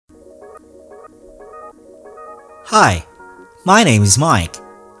Hi, my name is Mike,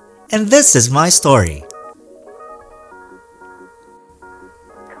 and this is my story.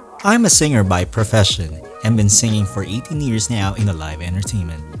 I'm a singer by profession and been singing for 18 years now in the live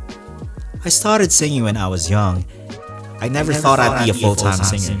entertainment. I started singing when I was young. I never thought I'd be a full-time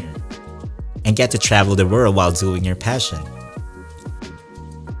singer and get to travel the world while doing your passion.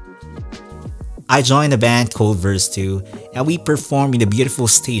 I joined a band called Verse 2, and we perform in the beautiful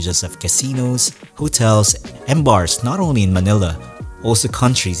stages of casinos, hotels, and bars not only in Manila, also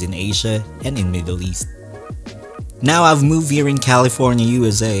countries in Asia and in Middle East. Now I've moved here in California,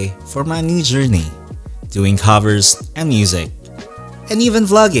 USA for my new journey, doing covers and music, and even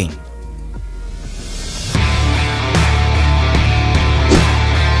vlogging.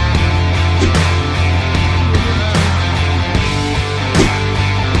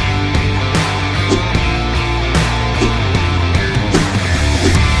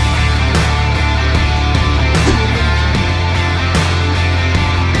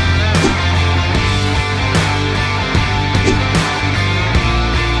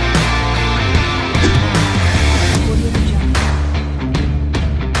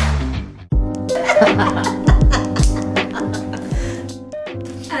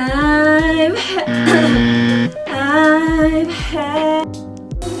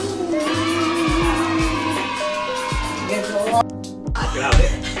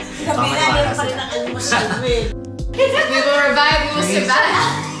 We will revive, we will survive.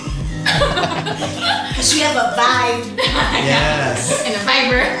 Because we have a vibe. Yes. And a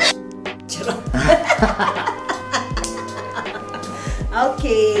fiber.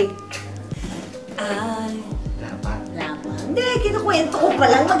 Okay. Laban. Hindi, kinukwento ko pa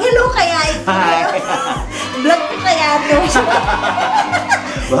lang. Mag-hello kaya ito. Vlog ko kaya ito.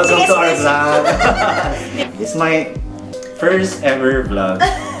 Welcome to our vlog. It's my first ever vlog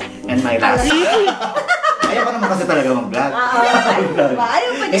and my last. Ayaw ko naman kasi talaga mag-vlog.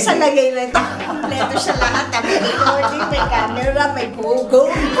 Ayaw pa niya sa lagay na ito. Kompleto siya lahat. May recording, may camera, may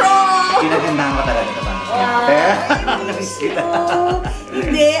GoPro. Pinagandahan ko talaga ito.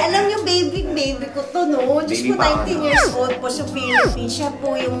 Hindi, alam niyo, baby ko to, no? Diyos Baby ko, pa 19 years old po sa Philippines. Siya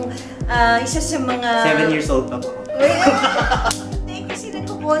po yung isa sa mga... 7 years old pa po. Hindi, kasi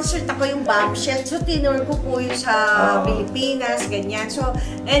nagko-concert ako yung Bombshell. So, tinur ko po yung sa Pilipinas, ganyan. So,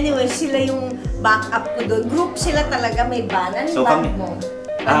 anyway, sila yung backup ko doon. Group sila talaga, may band. Anong band mo?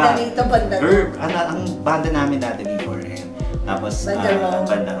 Banda rito, banda doon. Ang banda namin dati before eh. Tapos, Bandarong.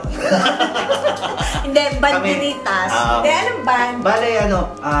 Bandarong. Hindi, banderitas. Hindi, anong band? Bale,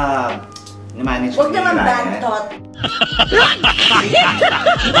 na-manage ko Huwag naman bandtot.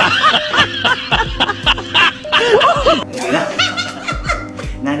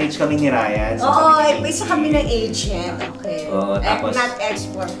 Manage kami ni Ryan. So Oo, isa kami ng agent. Okay. Oo, tapos... Not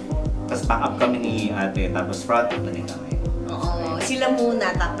export po. Tapos back up kami ni ate, tapos front up na rin kami. Oo, sila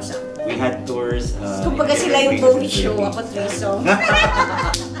muna, tapos ako. We had tours. Kumbaga sila yung Bose show, ako threesome.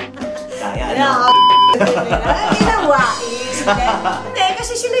 Kaya ano? Ginawa is. Hindi,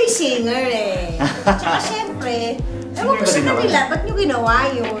 kasi sila yung singer eh. Tsaka syempre, ewan ko sa kanila, ba't nyo ginawa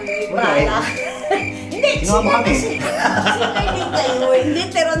yun? Bala. Hindi, sila kasi. Sila din kayo. Hindi,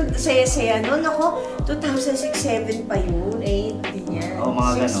 pero saya-saya noon. Ako, 2006-07 pa yun. 8, ganyan. Oo,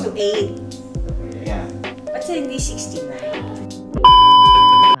 mga 6 to 8. Yeah. Ba't sa hindi 69?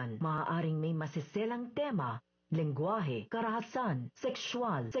 Maaaring may masiselang tema, lengguwahe, karahasan,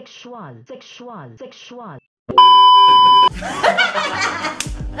 sexual.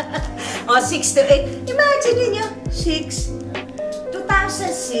 O, 6 to 8. Imagine niyo, 6,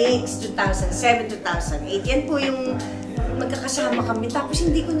 2006, 2007, 2008. Yan po yung magkakasama kami. Tapos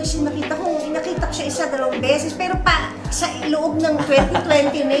hindi ko na siya nakita. Kung nakita ko siya isa, 2 beses. Pero pa, sa loob ng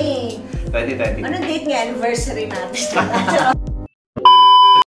 2020 na eh. 2020. Anong date nga? Anniversary natin.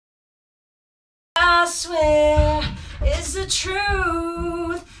 I swear it's the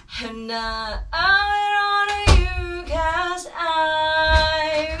truth, and I owe it all to you, 'cause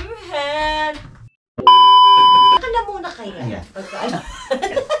I've had. Baka na muna kayo. Ayan. Pagka-ano.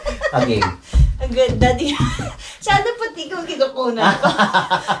 Again. Ang ganda din. Sana pati ko kinukunan ko.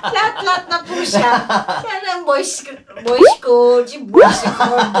 Lahat-lahat na po siya. Sana ang voice coach, yung voice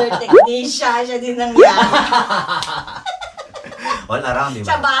recorder, technician, siya din ang yan. All around, di ba?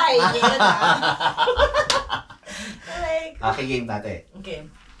 Sa bahay niya yun, ha? Okay, game natin. Okay.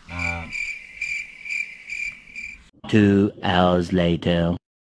 2 hours later.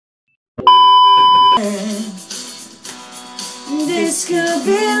 This could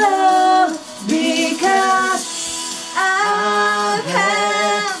be love because I've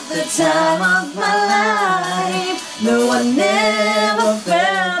had the time of my life. No one ever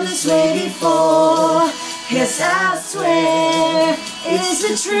felt this way before. Yes, I swear it's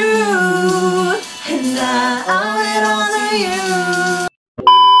the truth, and I owe it all to you.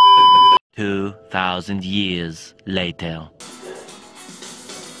 2,000 years later.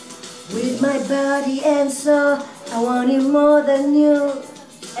 With my body and soul, I want you more than you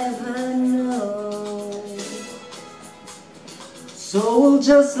ever know. So we'll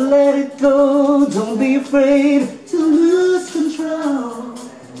just let it go. Don't be afraid to lose control.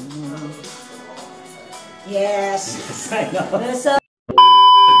 Yes. I know. So,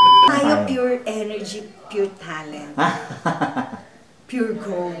 tayo pure energy, pure talent. Pure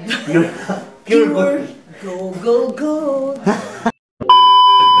gold. Pure gold. Go, go.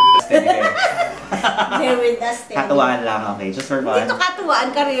 There with us, Katuwaan lang, okay? Just for fun. Dito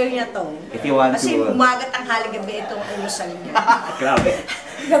katuwaan, career niya to. If you want Kasi to... umagat ang gabi itong umusal niya. Grabe.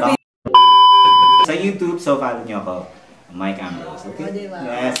 Gabi. Sa YouTube, so follow niyo ako. Mike Ambrose, okay? O, diba?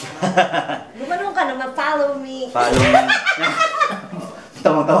 Yes. Gumanong ka naman, follow me. Follow me.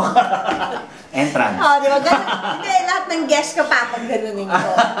 Tawa-tawa ka. Entrance. O, diba? Hindi, lahat ng guest ka papag-ganunin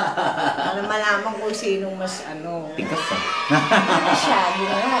ko. Para malaman kung sinong mas ano. Tikas ah. Masyado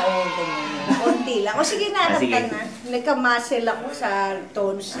na, o, ganyan. Konti lang. O, sige na, Sige. na. Nagka-muscle ako sa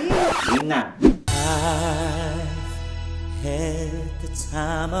tonsils. Yun na. I've had the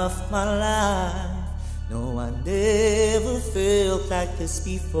time of my life. No, I never felt like this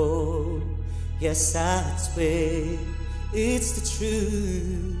before. Yes, I swear it's the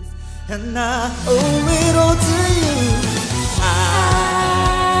truth, and I owe it all to you. I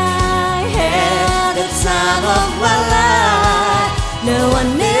had the time of my life. No, I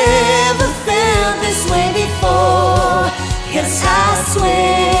never felt this way before. Yes, I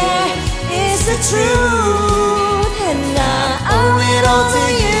swear it's the truth, and I owe it all to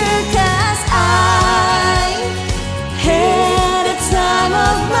you. 'Cause I had a time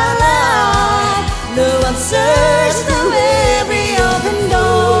of my life. No, I've searched through every open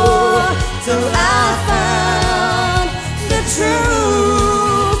door till I found the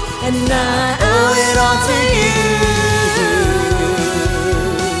truth, and I owe it all to you.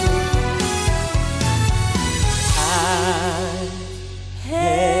 I've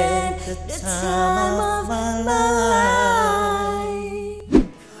had the time of my life.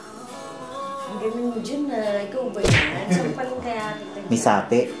 Ang galing mo dyan na. Ikaw ba yan? Saan pa rin kaya kita dyan? May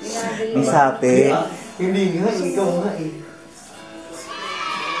sate. Ginagaling May mo. sate. Hindi nga, ikaw nga eh.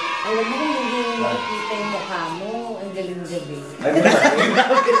 Alam mo kung hindi mo nakita yung mukha mo, ang galing gabi.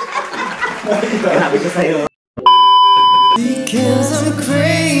 Grabe ko sa'yo. Because I'm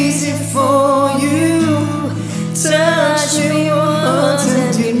crazy for you. Touch me once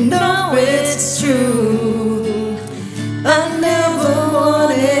and you know it's true. I never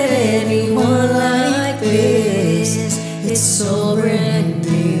wanted anyone like this. It's so brand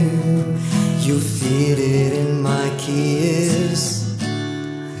new. You feel it in my kiss.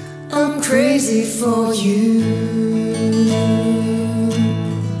 I'm crazy for you.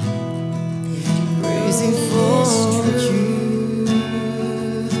 Crazy for you.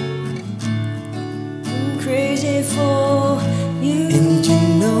 I'm crazy for you. And you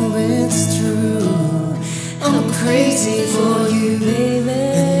know it's true. I'm crazy for you, baby.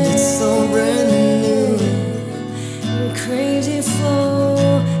 And it's so brand new. I'm crazy for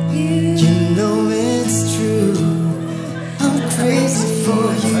you. You know it's true. I'm crazy for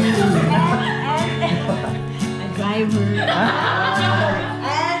you. A driver.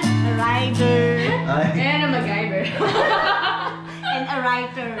 And a rider. And a MacGyver. And a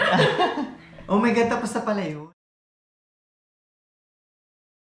writer. Oh my God, tapos na pala yun.